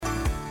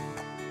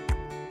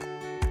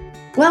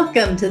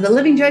Welcome to the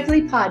Living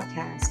Joyfully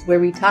podcast, where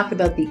we talk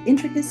about the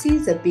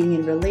intricacies of being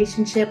in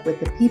relationship with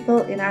the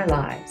people in our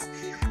lives.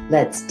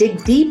 Let's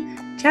dig deep,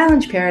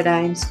 challenge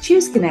paradigms,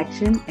 choose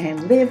connection,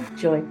 and live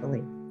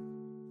joyfully.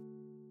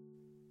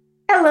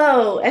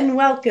 Hello, and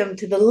welcome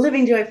to the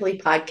Living Joyfully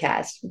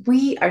podcast.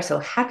 We are so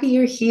happy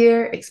you're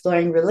here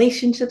exploring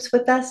relationships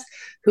with us,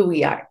 who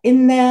we are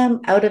in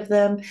them, out of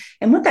them,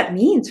 and what that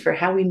means for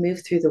how we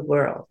move through the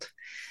world.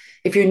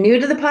 If you're new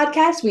to the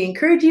podcast, we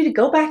encourage you to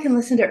go back and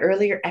listen to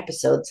earlier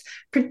episodes,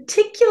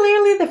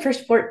 particularly the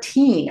first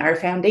 14, our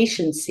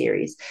foundation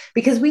series,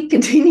 because we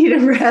continue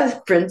to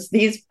reference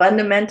these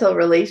fundamental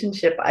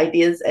relationship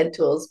ideas and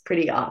tools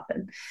pretty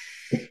often.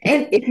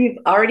 And if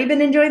you've already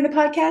been enjoying the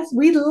podcast,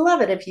 we'd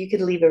love it if you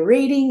could leave a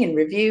rating and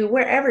review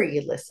wherever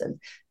you listen.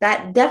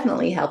 That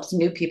definitely helps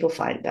new people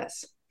find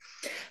us.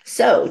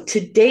 So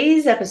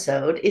today's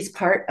episode is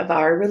part of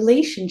our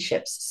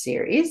relationships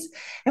series,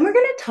 and we're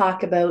going to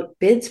talk about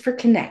bids for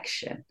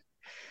connection.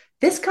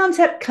 This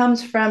concept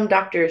comes from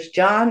Drs.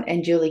 John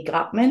and Julie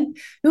Gottman,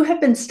 who have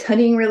been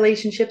studying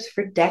relationships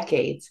for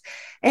decades,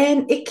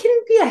 and it can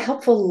be a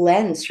helpful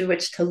lens through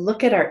which to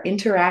look at our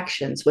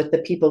interactions with the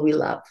people we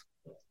love.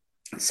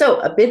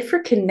 So a bid for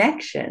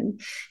connection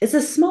is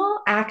a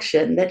small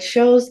action that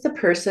shows the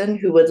person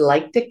who would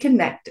like to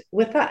connect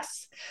with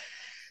us.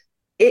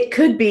 It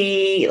could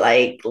be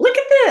like, look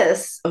at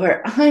this,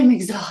 or I'm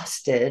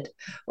exhausted,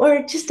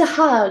 or just a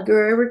hug,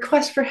 or a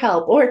request for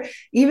help, or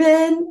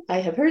even, I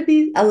have heard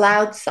these, a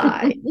loud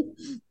sigh.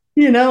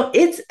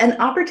 It's an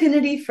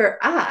opportunity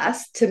for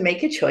us to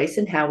make a choice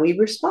in how we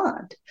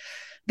respond.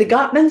 The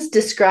Gottmans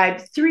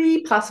describe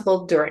 3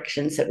 possible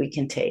directions that we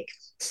can take.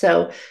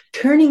 So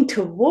turning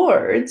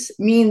towards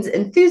means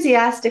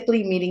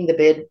enthusiastically meeting the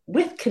bid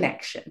with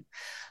connection.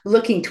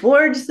 Looking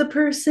towards the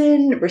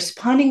person,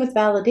 responding with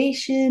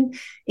validation,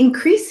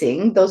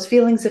 increasing those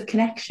feelings of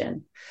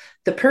connection.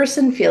 The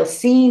person feels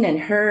seen and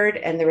heard,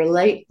 and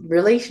the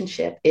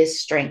relationship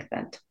is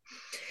strengthened.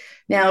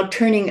 Now,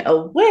 turning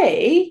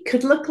away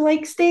could look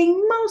like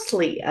staying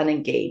mostly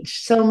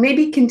unengaged. So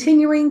maybe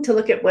continuing to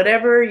look at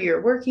whatever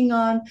you're working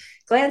on,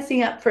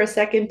 glancing up for a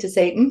second to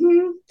say,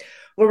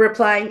 or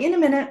replying in a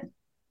minute.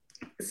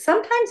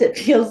 Sometimes it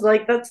feels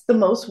like that's the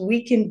most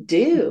we can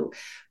do.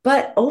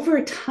 But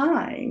over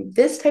time,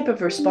 this type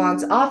of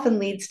response often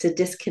leads to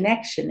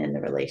disconnection in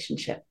the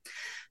relationship.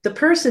 The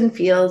person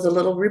feels a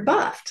little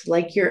rebuffed,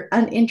 like you're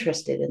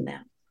uninterested in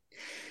them.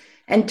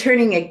 And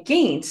turning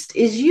against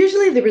is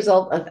usually the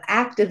result of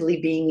actively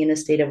being in a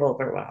state of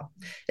overwhelm.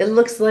 It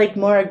looks like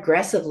more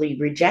aggressively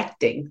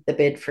rejecting the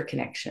bid for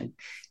connection.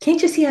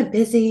 Can't you see I'm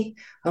busy?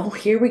 Oh,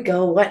 here we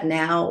go. What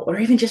now? Or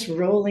even just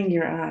rolling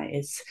your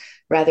eyes,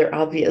 rather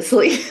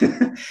obviously.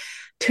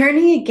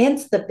 Turning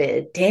against the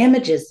bid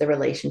damages the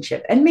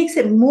relationship and makes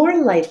it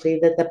more likely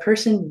that the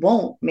person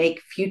won't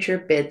make future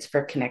bids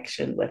for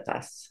connection with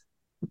us.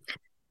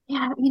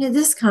 Yeah,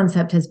 this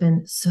concept has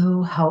been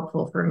so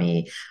helpful for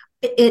me.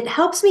 It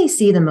helps me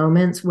see the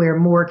moments where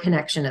more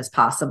connection is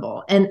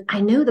possible. And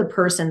I know the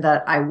person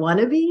that I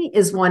want to be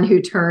is one who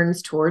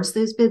turns towards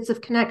those bids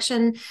of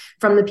connection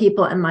from the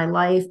people in my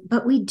life.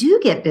 But we do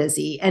get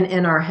busy and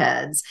in our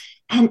heads.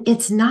 And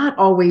it's not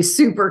always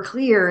super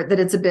clear that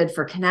it's a bid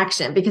for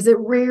connection because it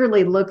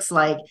rarely looks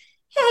like,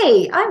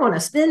 hey, I want to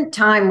spend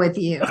time with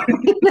you.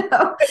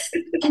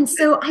 And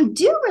so I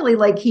do really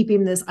like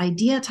keeping this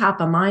idea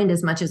top of mind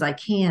as much as I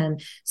can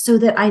so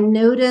that I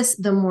notice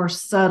the more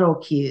subtle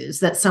cues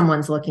that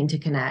someone's looking to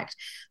connect,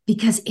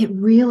 because it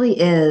really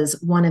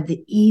is one of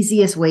the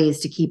easiest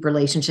ways to keep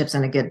relationships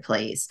in a good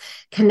place.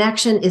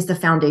 Connection is the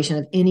foundation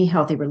of any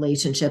healthy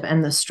relationship,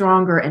 and the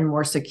stronger and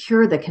more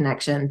secure the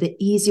connection, the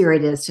easier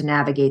it is to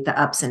navigate the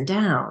ups and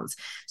downs.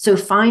 So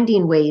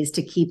finding ways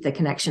to keep the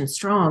connection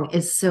strong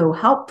is so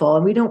helpful,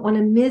 and we don't want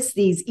to miss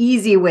these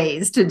easy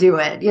ways to do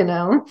it,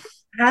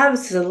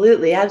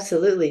 Absolutely,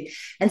 absolutely.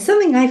 And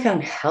something I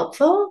found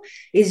helpful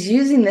is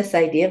using this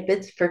idea of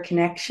bids for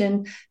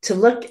connection to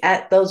look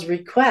at those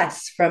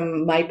requests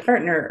from my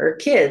partner or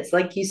kids.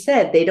 Like you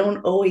said, they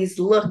don't always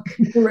look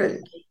Right.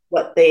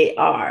 what they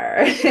are.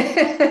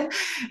 And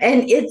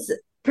it's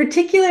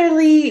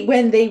particularly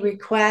when they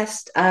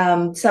request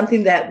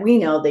something that we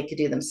know they could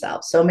do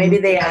themselves. So maybe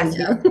they ask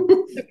you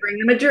to bring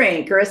them a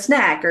drink or a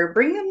snack or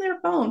bring them their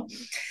phone.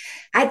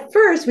 At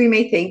first, we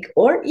may think,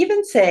 or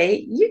even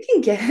say, you can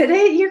get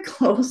it, you're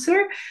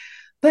closer.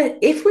 But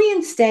if we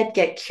instead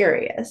get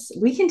curious,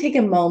 we can take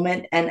a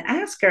moment and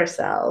ask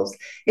ourselves,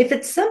 if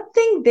it's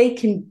something they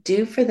can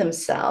do for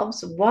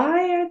themselves,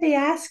 why are they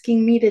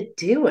asking me to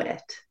do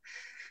it?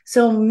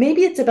 So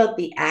maybe it's about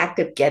the act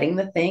of getting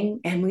the thing,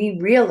 and we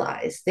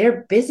realize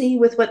they're busy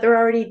with what they're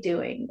already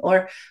doing,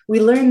 or we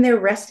learn they're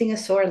resting a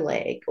sore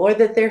leg, or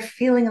that they're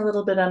feeling a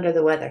little bit under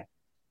the weather.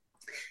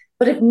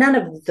 But if none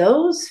of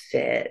those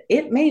fit,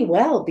 it may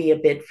well be a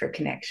bid for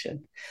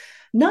connection.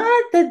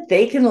 Not that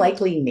they can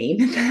likely name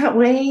it that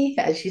way,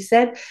 as you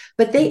said,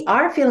 but they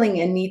are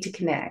feeling a need to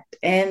connect.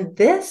 And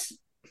this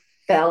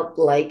felt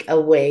like a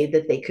way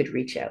that they could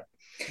reach out.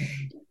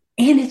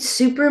 And it's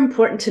super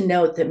important to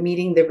note that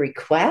meeting the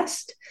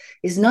request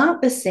is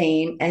not the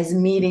same as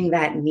meeting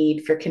that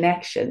need for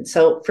connection.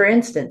 So, for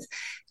instance,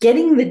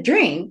 getting the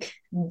drink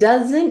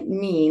doesn't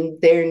mean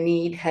their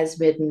need has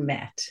been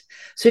met.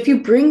 So, if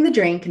you bring the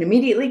drink and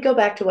immediately go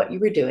back to what you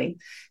were doing,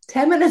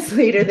 10 minutes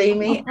later, they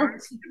may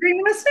ask you to bring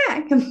them a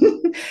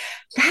snack.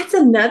 That's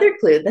another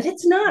clue that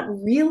it's not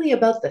really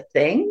about the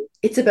thing,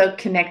 it's about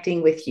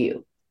connecting with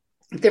you.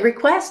 The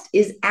request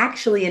is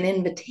actually an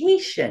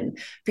invitation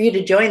for you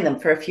to join them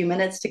for a few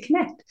minutes to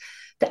connect,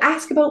 to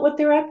ask about what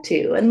they're up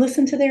to and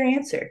listen to their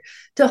answer,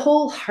 to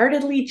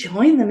wholeheartedly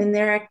join them in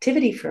their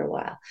activity for a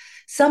while,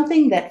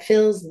 something that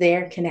fills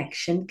their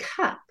connection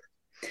cup.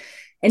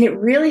 And it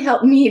really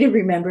helped me to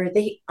remember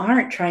they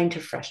aren't trying to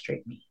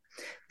frustrate me.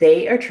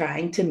 They are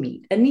trying to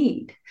meet a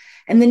need.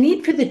 And the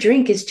need for the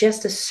drink is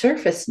just a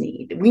surface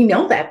need. We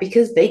know that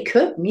because they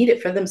could meet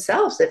it for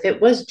themselves if it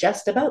was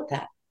just about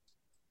that.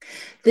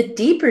 The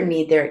deeper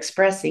need they're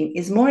expressing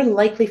is more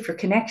likely for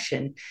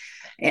connection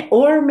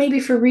or maybe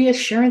for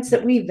reassurance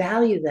that we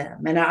value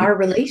them and our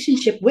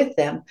relationship with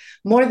them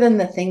more than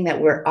the thing that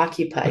we're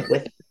occupied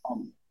with.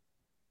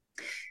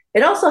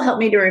 It also helped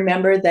me to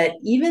remember that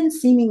even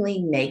seemingly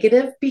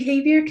negative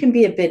behavior can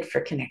be a bid for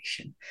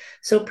connection.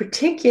 So,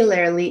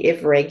 particularly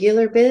if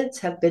regular bids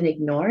have been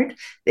ignored,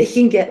 they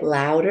can get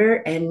louder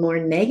and more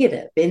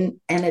negative in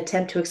an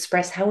attempt to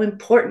express how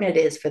important it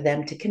is for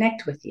them to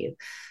connect with you,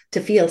 to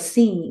feel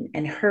seen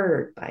and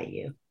heard by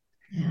you.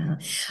 Yeah.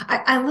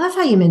 I love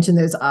how you mentioned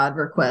those odd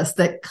requests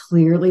that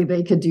clearly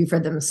they could do for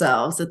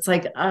themselves. It's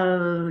like,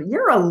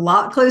 you're a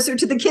lot closer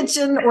to the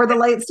kitchen or the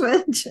light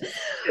switch.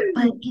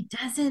 But it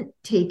doesn't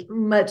take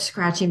much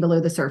scratching below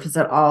the surface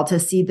at all to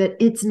see that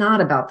it's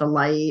not about the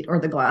light or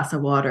the glass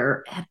of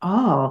water at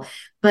all,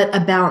 but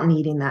about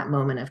needing that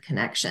moment of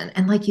connection.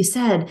 And like you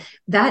said,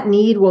 that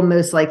need will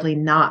most likely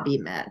not be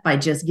met by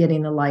just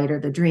getting the light or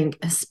the drink,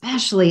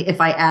 especially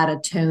if I add a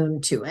tone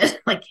to it.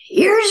 Like,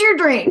 here's your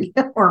drink,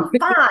 or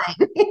fine,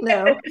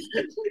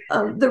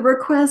 the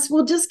requests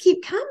will just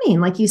keep coming,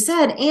 like you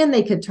said, and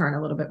they could turn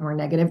a little bit more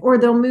negative, or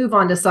they'll move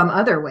on to some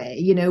other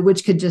way,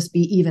 which could just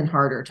be even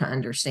harder to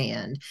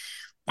understand.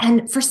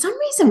 And for some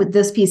reason, with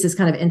this piece is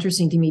kind of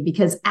interesting to me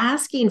because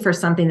asking for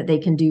something that they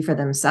can do for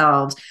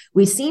themselves,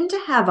 we seem to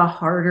have a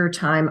harder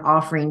time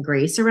offering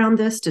grace around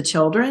this to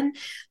children.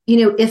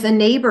 If a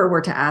neighbor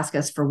were to ask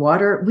us for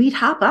water, we'd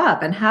hop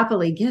up and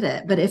happily get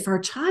it. But if our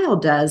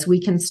child does, we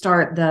can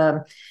start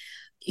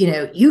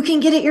you can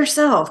get it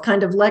yourself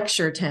kind of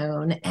lecture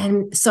tone.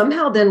 And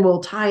somehow then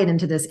we'll tie it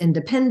into this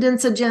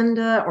independence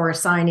agenda or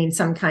assigning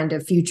some kind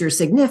of future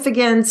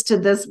significance to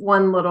this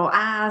one little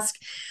ask.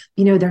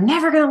 They're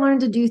never going to learn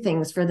to do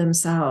things for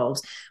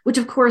themselves, which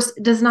of course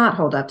does not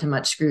hold up to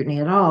much scrutiny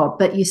at all.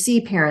 But you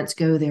see parents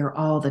go there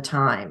all the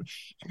time.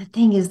 And the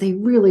thing is, they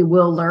really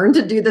will learn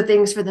to do the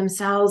things for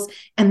themselves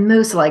and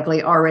most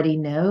likely already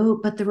know.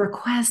 But the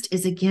request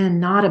is, again,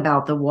 not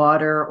about the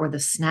water or the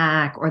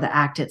snack or the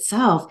act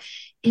itself.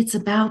 It's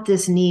about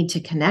this need to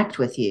connect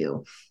with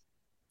you.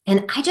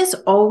 And I just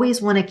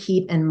always want to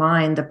keep in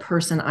mind the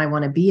person I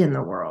want to be in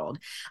the world.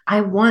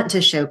 I want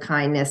to show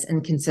kindness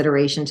and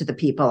consideration to the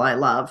people I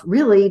love,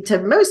 really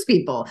to most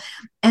people.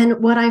 And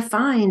what I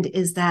find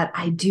is that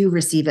I do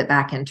receive it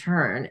back in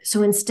turn.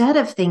 So instead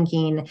of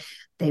thinking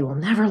they will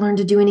never learn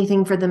to do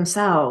anything for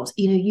themselves,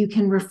 you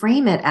can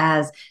reframe it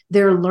as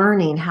they're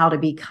learning how to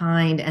be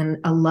kind and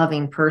a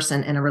loving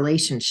person in a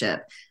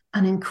relationship.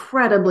 An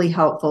incredibly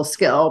helpful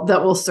skill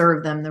that will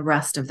serve them the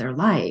rest of their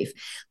life.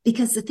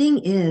 Because the thing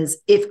is,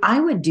 if I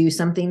would do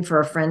something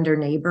for a friend or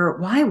neighbor,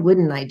 why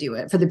wouldn't I do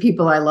it for the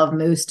people I love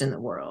most in the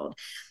world?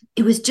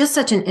 It was just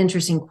such an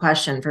interesting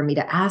question for me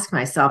to ask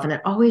myself. And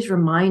it always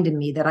reminded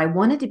me that I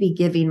wanted to be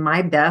giving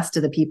my best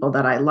to the people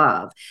that I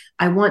love.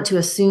 I want to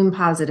assume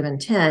positive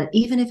intent,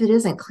 even if it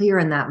isn't clear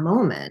in that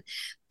moment.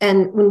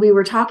 And when we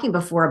were talking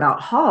before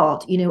about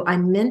HALT, I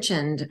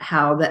mentioned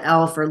how the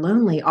L for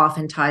lonely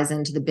often ties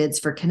into the bids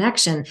for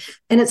connection.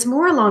 And it's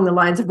more along the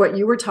lines of what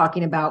you were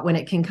talking about when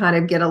it can kind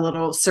of get a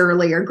little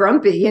surly or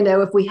grumpy.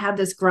 If we have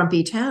this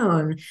grumpy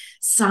tone,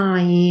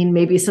 sighing,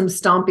 maybe some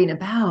stomping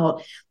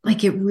about,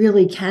 like it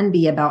really can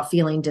be about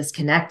feeling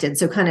disconnected.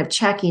 So kind of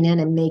checking in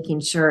and making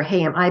sure,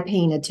 hey, am I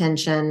paying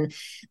attention,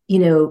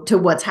 to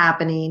what's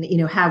happening?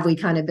 Have we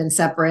kind of been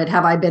separate?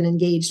 Have I been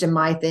engaged in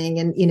my thing?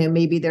 And,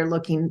 maybe they're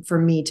looking for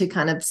me to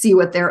kind of see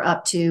what they're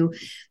up to.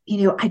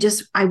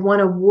 I want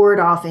to ward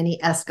off any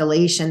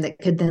escalation that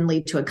could then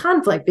lead to a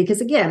conflict.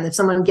 Because again, if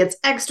someone gets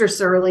extra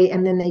surly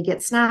and then they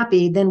get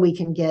snappy, then we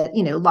can get,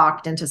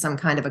 locked into some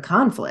kind of a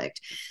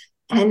conflict.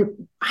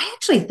 And I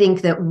actually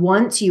think that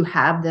once you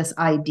have this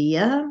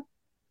idea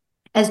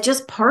as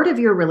just part of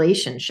your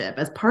relationship,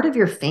 as part of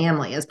your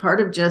family, as part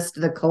of just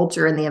the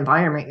culture and the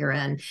environment you're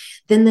in,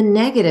 then the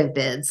negative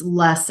bids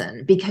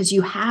lessen because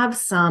you have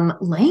some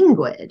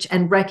language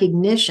and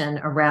recognition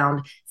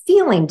around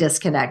feeling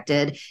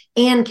disconnected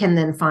and can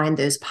then find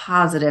those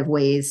positive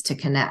ways to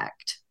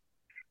connect.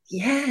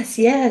 Yes,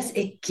 yes.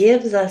 It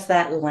gives us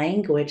that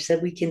language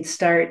that we can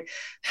start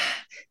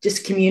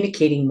just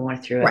communicating more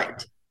through it.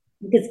 Right.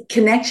 because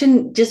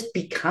connection just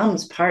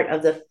becomes part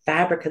of the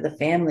fabric of the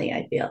family,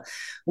 I feel,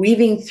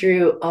 weaving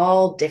through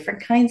all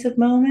different kinds of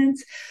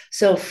moments.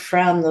 So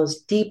from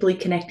those deeply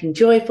connecting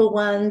joyful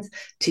ones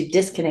to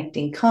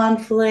disconnecting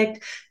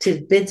conflict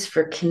to bids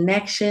for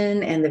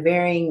connection and the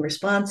varying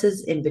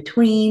responses in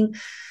between,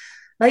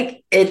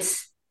 like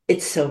it's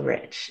so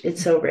rich.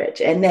 It's so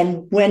rich. And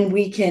then when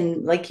we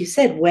can, like you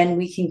said, when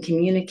we can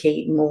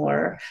communicate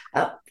more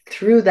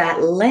through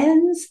that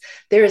lens,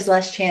 there is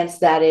less chance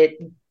that it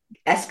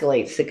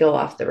escalates to go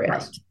off the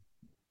rails. Right.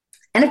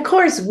 And of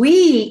course,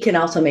 we can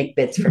also make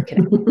bids for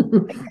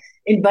connection, like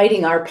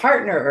inviting our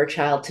partner or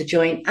child to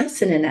join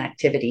us in an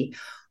activity,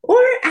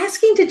 or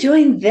asking to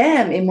join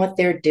them in what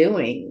they're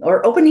doing,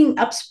 or opening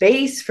up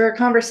space for a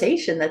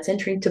conversation that's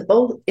interesting to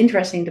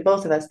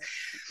both of us.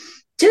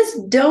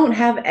 Just don't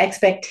have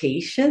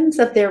expectations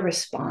of their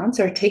response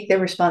or take their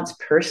response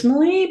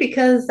personally,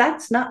 because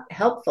that's not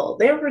helpful.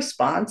 Their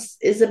response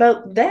is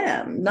about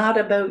them, not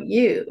about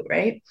you,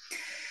 right?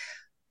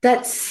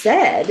 That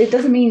said, it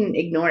doesn't mean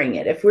ignoring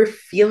it. If we're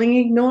feeling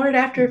ignored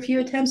after a few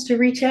attempts to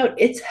reach out,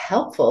 it's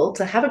helpful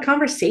to have a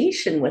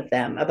conversation with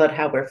them about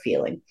how we're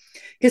feeling.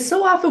 Because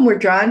so often we're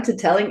drawn to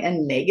telling a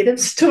negative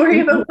story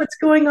about what's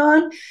going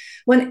on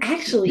when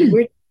actually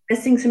we're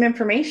missing some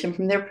information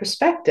from their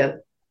perspective.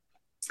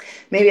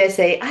 Maybe I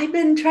say, I've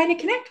been trying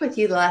to connect with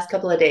you the last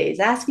couple of days,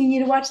 asking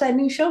you to watch that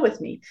new show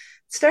with me.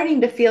 It's starting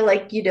to feel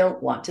like you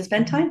don't want to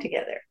spend time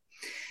together.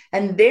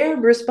 And their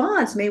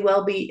response may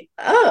well be,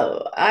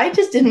 oh, I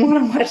just didn't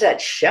want to watch that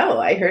show.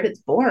 I heard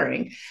it's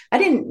boring. I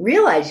didn't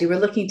realize you were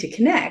looking to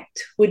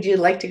connect. Would you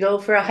like to go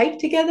for a hike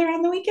together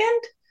on the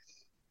weekend?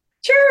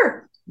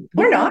 Sure,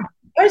 or Yeah. not.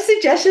 Or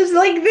suggestions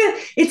like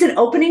this. It's an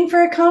opening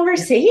for a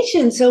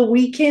conversation, so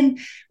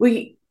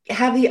we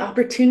have the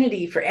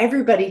opportunity for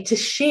everybody to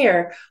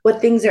share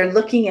what things are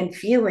looking and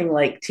feeling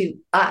like to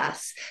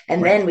us.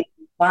 And Right. then we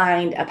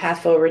find a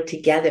path forward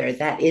together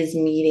that is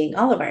meeting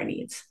all of our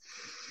needs.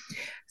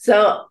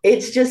 So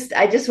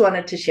I just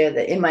wanted to share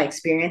that in my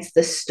experience,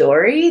 the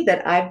story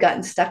that I've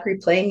gotten stuck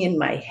replaying in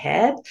my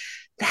head,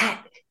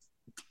 that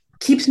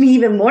keeps me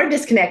even more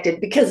disconnected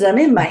because I'm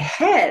in my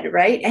head,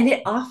 right? And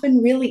it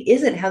often really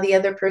isn't how the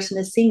other person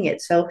is seeing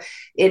it. So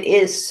it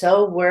is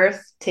so worth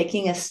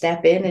taking a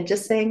step in and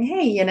just saying,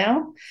 hey,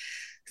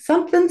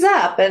 something's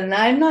up and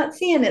I'm not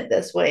seeing it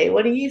this way.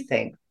 What do you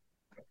think?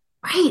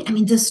 Right. I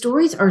mean, the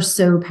stories are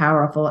so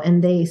powerful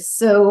and they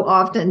so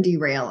often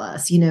derail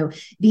us.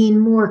 Being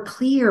more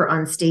clear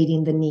on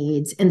stating the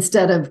needs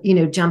instead of,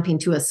 jumping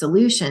to a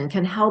solution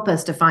can help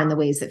us to find the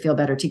ways that feel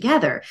better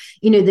together.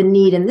 The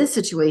need in this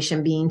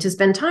situation being to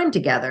spend time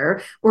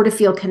together or to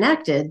feel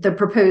connected. The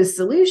proposed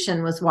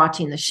solution was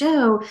watching the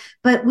show,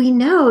 but we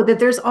know that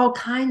there's all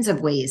kinds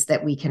of ways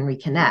that we can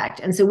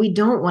reconnect. And so we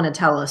don't want to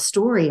tell a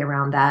story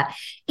around that.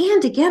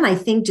 And again, I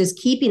think just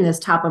keeping this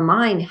top of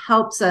mind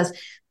helps us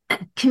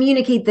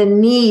communicate the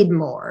need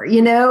more,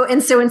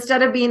 and so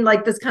instead of being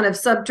like this kind of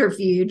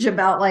subterfuge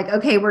about like,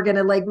 okay, we're going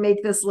to like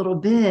make this little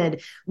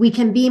bid, we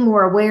can be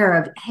more aware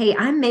of, hey,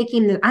 I'm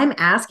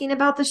asking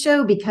about the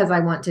show because I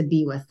want to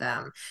be with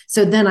them,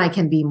 so then I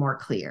can be more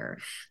clear.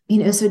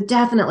 So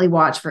definitely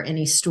watch for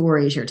any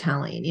stories you're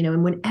telling,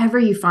 and whenever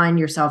you find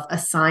yourself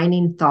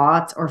assigning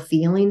thoughts or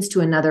feelings to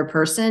another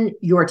person,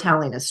 you're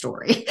telling a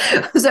story.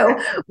 So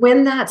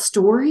when that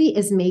story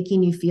is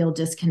making you feel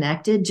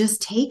disconnected,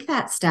 just take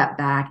that step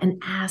back and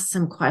ask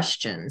some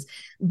questions.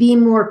 Be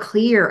more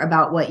clear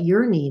about what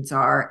your needs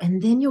are,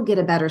 and then you'll get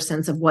a better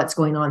sense of what's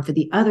going on for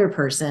the other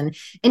person.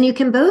 And you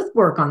can both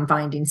work on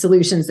finding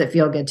solutions that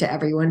feel good to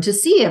everyone to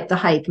see if the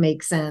hike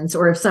makes sense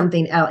or if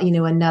something else,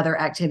 another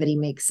activity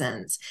makes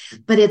sense.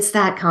 But it's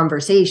that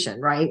conversation,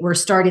 right? We're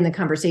starting the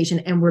conversation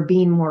and we're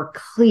being more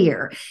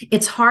clear.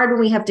 It's hard when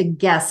we have to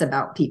guess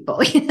about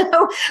people,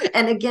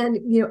 And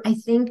again, I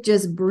think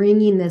just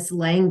bringing this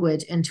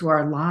language into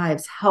our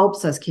lives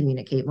helps us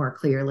communicate more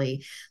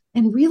clearly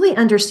and really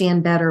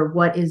understand better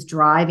what is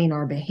driving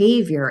our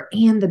behavior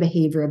and the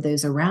behavior of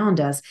those around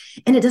us.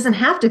 And it doesn't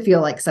have to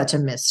feel like such a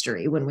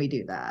mystery when we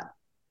do that.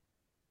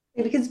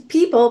 Because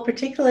people,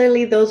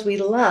 particularly those we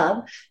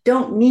love,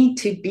 don't need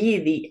to be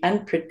the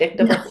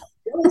unpredictable No.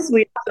 puzzles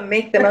we often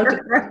make them out to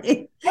be.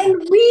 Right.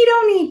 And we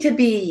don't need to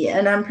be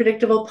an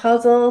unpredictable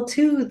puzzle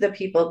to the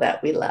people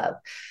that we love.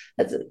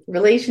 That's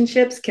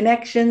relationships,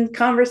 connection,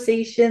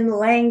 conversation,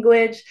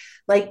 language,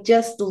 like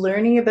just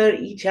learning about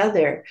each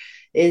other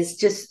is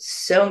just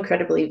so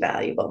incredibly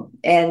valuable.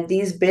 And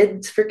these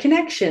bids for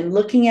connection,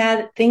 looking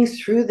at things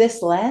through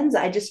this lens,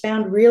 I just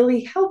found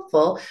really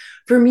helpful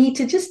for me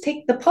to just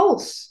take the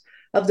pulse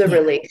of the Yeah.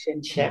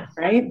 relationship,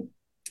 Yeah. right?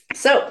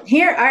 So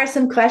here are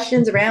some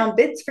questions around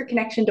bids for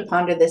connection to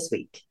ponder this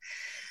week.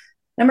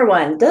 Number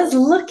one, does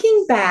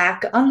looking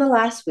back on the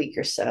last week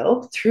or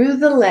so through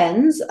the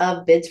lens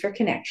of bids for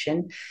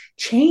connection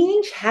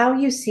change how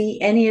you see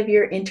any of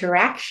your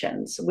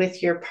interactions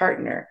with your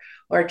partner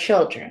or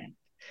children?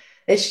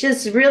 It's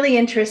just really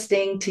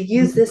interesting to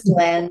use this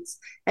lens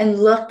and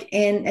look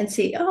in and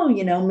see, oh,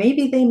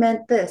 maybe they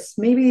meant this.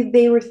 Maybe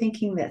they were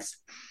thinking this.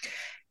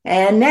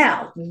 And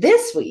now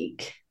this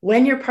week,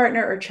 When your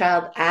partner or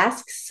child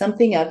asks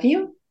something of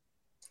you,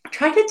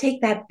 try to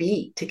take that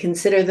beat to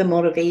consider the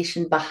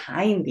motivation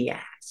behind the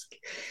ask.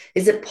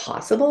 Is it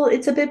possible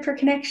it's a bid for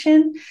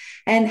connection?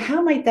 And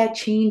how might that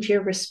change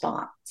your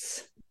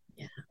response?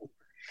 Yeah.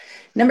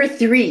 Number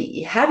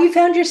 3, have you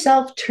found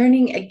yourself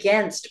turning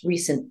against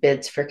recent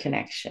bids for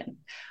connection?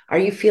 Are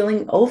you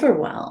feeling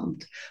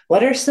overwhelmed?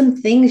 What are some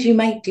things you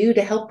might do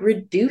to help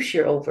reduce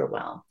your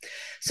overwhelm?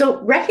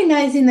 So,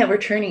 recognizing that we're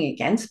turning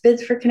against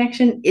bids for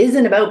connection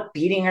isn't about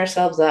beating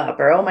ourselves up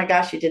or, oh my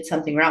gosh, you did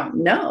something wrong.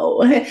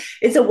 No,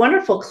 it's a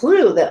wonderful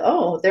clue that,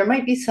 oh, there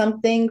might be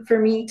something for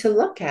me to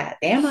look at.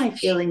 Am I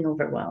feeling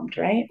overwhelmed,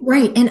 right?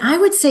 Right. And I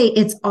would say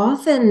it's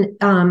often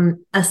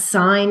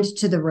assigned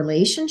to the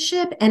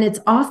relationship, and it's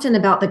often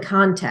about the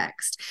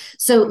context.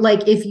 So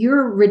like if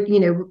you're,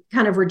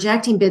 kind of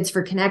rejecting bids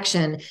for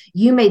connection,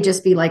 you may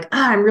just be like,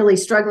 I'm really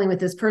struggling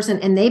with this person.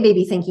 And they may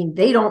be thinking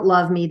they don't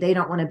love me. They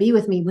don't want to be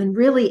with me, when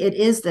really it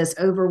is this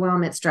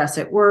overwhelm, it's stress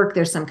at work.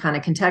 There's some kind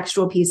of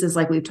contextual pieces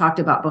like we've talked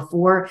about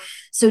before.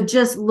 So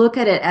just look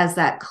at it as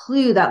that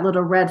clue, that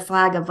little red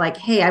flag of like,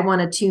 hey, I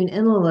want to tune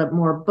in a little bit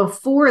more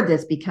before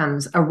this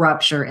becomes a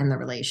rupture in the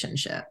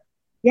relationship.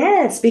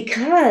 Yes,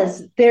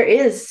 because there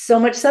is so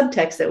much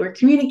subtext that we're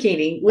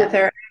communicating with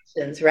our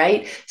actions,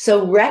 right?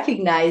 So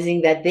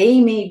recognizing that they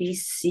may be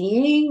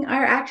seeing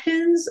our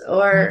actions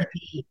or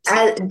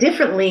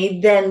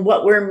differently than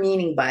what we're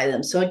meaning by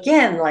them. So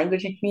again,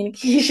 language and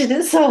communication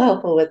is so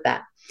helpful with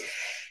that.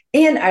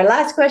 And our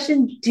last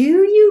question, do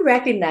you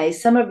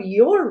recognize some of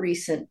your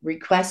recent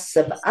requests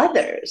of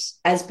others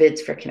as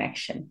bids for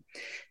connection?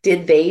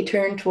 Did they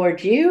turn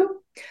toward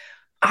you?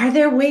 Are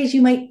there ways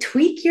you might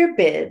tweak your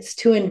bids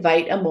to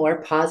invite a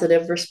more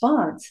positive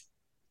response?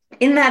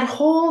 In that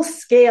whole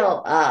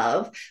scale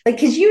of like,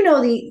 because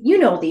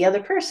the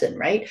other person,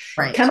 right?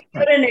 Right. Coming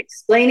out and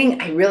explaining,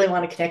 I really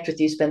want to connect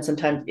with you, spend some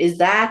time. Is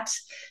that,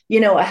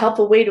 a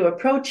helpful way to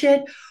approach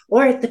it?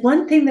 Or the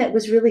one thing that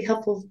was really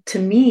helpful to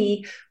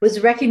me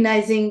was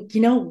recognizing,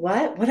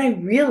 what I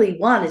really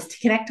want is to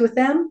connect with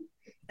them.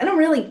 I don't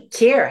really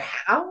care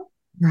how.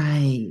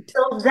 Right.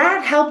 So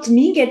that helped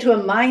me get to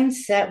a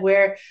mindset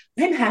where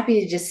I'm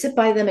happy to just sit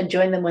by them and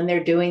join them when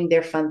they're doing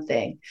their fun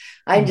thing.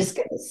 I'm just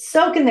going to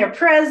soak in their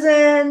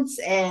presence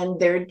and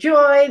their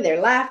joy, their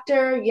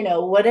laughter,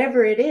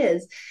 whatever it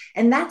is.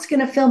 And that's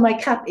going to fill my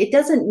cup. It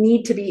doesn't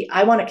need to be,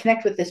 I want to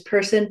connect with this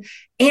person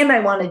and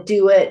I want to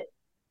do it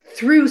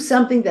through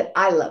something that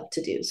I love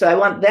to do. So I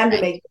want them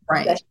to make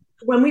right.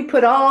 When we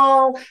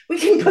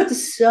can put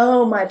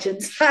so much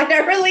inside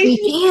our relationship.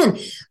 We can,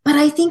 but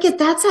I think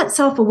that's that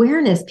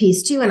self-awareness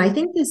piece too. And I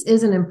think this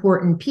is an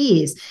important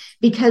piece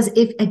because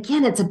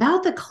it's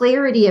about the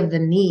clarity of the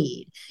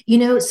need,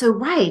 so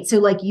right. So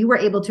like you were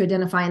able to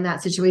identify in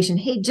that situation,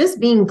 hey, just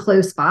being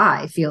close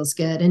by feels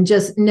good. And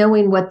just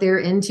knowing what they're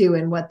into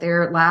and what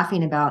they're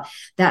laughing about,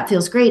 that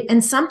feels great.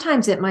 And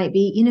sometimes it might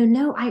be,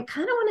 no, I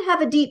kind of want to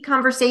have a deep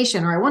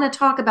conversation, or I want to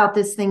talk about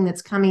this thing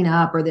that's coming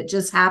up or that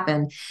just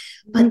happened.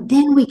 But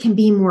then we can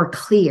be more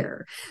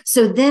clear.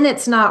 So then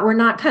we're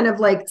not kind of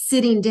like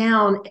sitting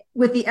down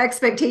with the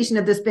expectation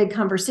of this big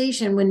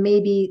conversation when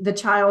maybe the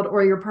child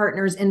or your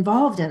partner's involved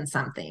in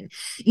something,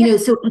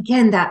 so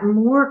again, that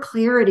more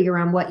clarity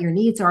around what your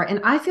needs are. And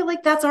I feel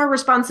like that's our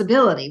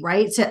responsibility,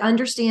 right? To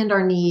understand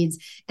our needs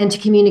and to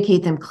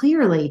communicate them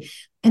clearly.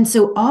 And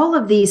so all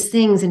of these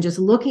things, and just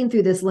looking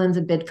through this lens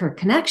of bid for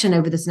connection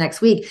over this next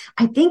week,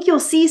 I think you'll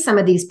see some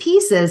of these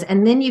pieces,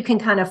 and then you can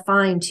kind of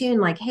fine tune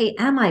like, hey,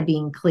 am I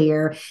being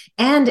clear?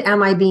 And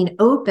am I being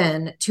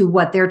open to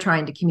what they're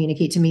trying to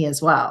communicate to me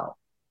as well?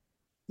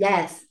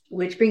 Yes,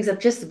 which brings up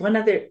just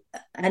another.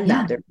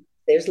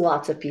 There's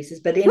lots of pieces,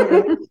 but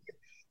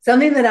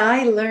something that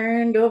I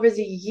learned over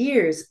the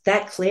years,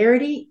 that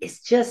clarity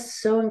is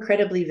just so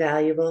incredibly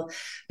valuable,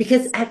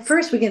 because at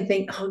first we can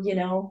think,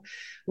 oh,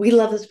 we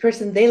love this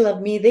person, they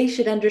love me, they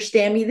should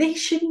understand me, they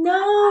should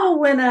know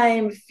when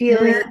I'm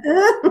feeling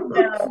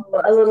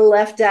a little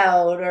left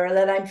out, or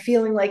that I'm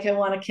feeling like I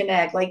want to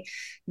connect. Like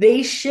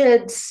they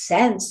should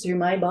sense through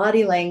my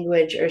body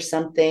language or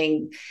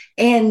something,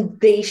 and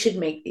they should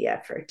make the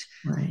effort.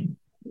 Right.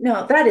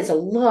 No, that is a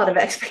lot of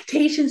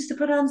expectations to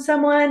put on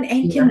someone.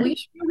 And can we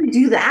really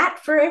do that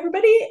for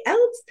everybody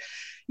else?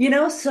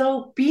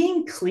 So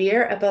being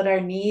clear about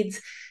our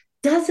needs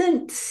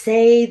doesn't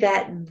say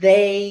that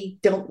they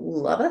don't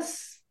love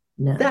us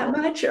that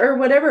much or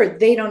whatever.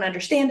 They don't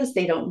understand us.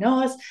 They don't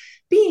know us.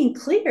 Being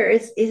clear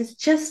is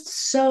just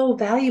so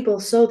valuable,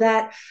 so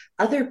that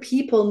other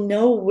people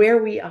know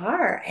where we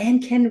are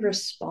and can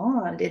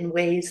respond in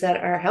ways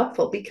that are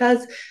helpful,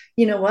 because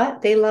you know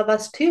what? They love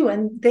us too.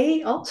 And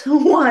they also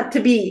want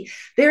to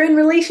they're in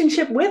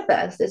relationship with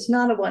us. It's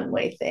not a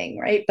one-way thing,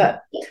 right?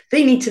 But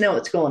they need to know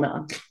what's going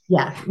on.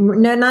 Yeah.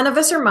 No, none of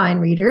us are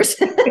mind readers.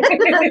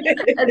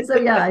 And so,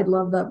 yeah, I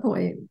love that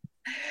point.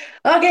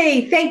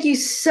 Okay. Thank you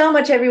so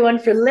much, everyone,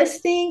 for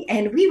listening.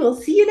 And we will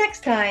see you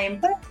next time.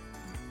 Bye.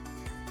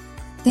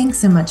 Thanks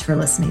so much for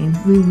listening.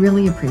 We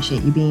really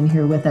appreciate you being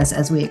here with us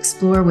as we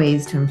explore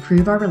ways to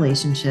improve our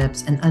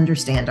relationships and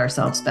understand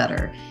ourselves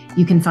better.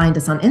 You can find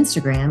us on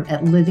Instagram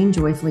at Living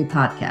Joyfully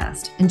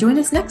Podcast, and join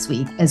us next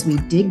week as we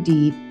dig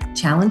deep,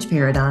 challenge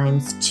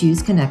paradigms,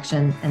 choose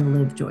connection, and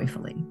live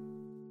joyfully.